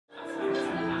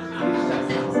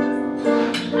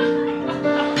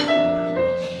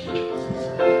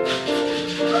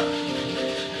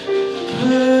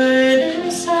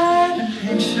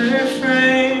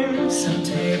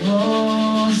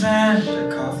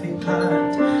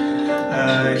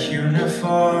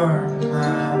uniform,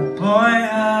 a boy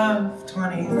of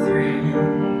 23,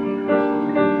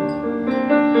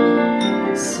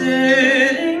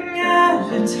 sitting at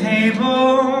a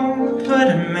table, put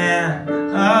a man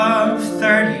of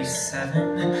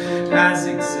 37, as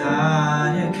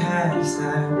exotic as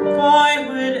that boy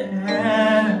would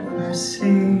ever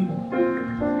see.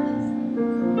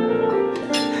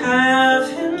 Have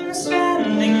him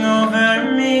standing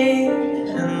over me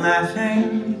and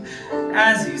laughing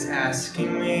as he's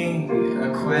asking me a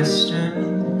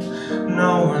question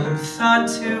no one thought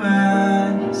to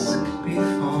ask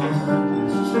before.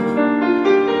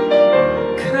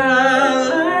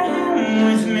 Color him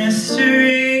with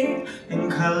mystery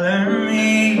and color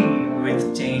me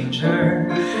with danger,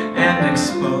 and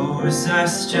expose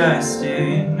us just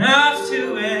enough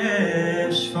to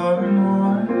wish for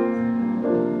more.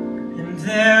 And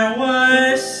there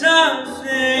was something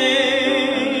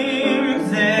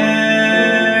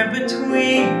there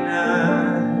between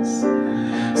us,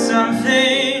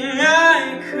 something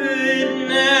I could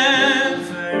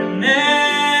never name,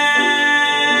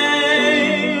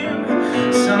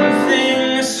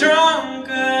 something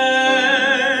stronger,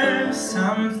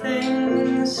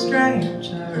 something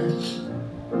stranger,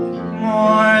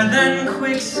 more than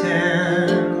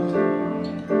quicksand,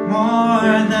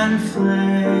 more than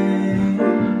flame,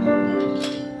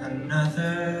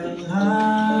 another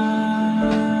life.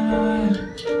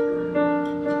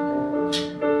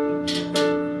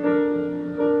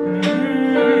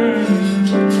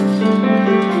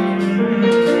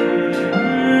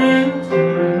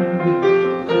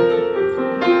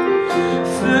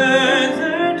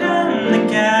 Further down the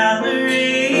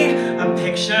gallery, a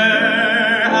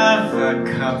picture of a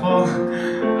couple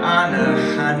on a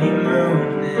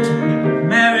honeymoon in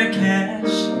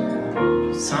Marrakesh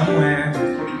somewhere.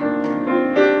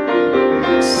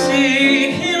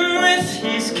 See him with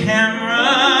his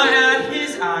camera at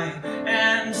his eye,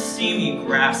 and see me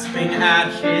grasping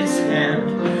at his hand,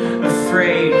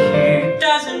 afraid he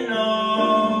doesn't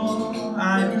know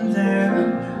I'm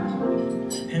there.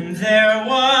 And there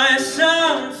was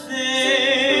something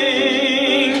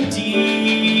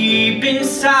deep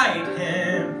inside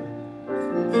him,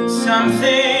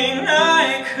 something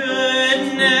I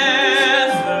could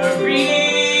never reach,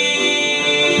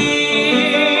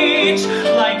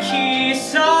 like he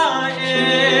saw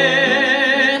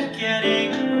it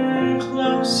getting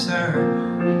closer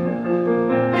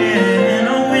in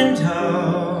a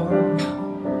window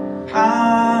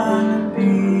on a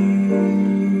beach.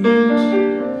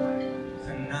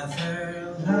 Another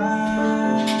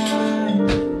life,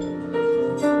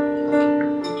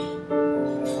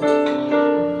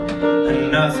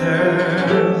 another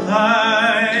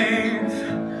life,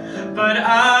 but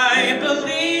I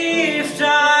believed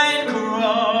I'd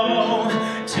grow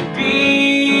to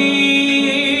be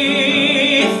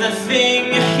the thing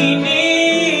he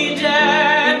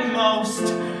needed most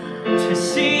to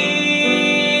see.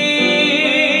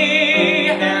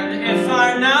 And if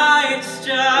our nights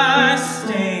just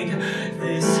stayed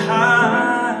this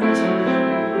hot,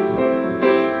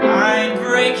 I'd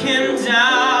break him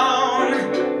down,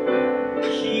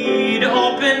 he'd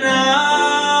open up.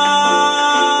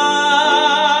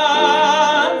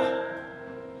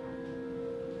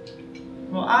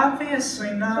 Well,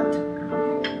 obviously not.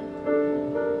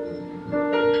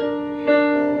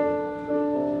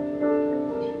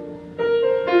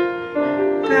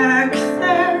 Back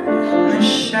there in the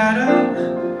shadow,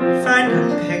 find a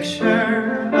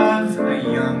picture of a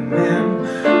young man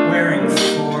wearing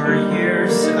 4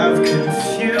 years of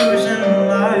confusion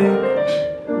like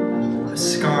a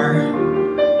scar,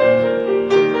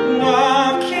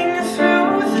 walking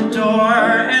through the door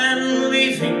and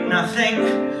leaving nothing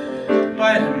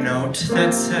but a note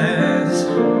that says,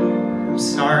 "I'm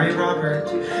sorry, Robert,"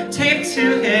 taped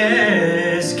to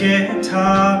his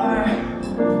guitar.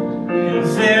 And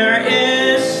there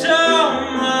is so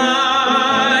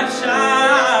much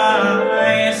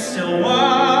I still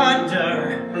wonder.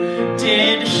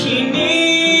 Did he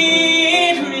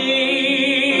need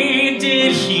me?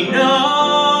 Did he know?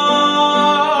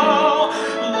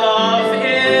 Love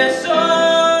is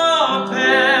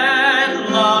open,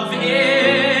 love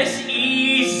is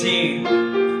easy.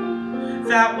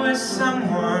 That was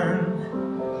someone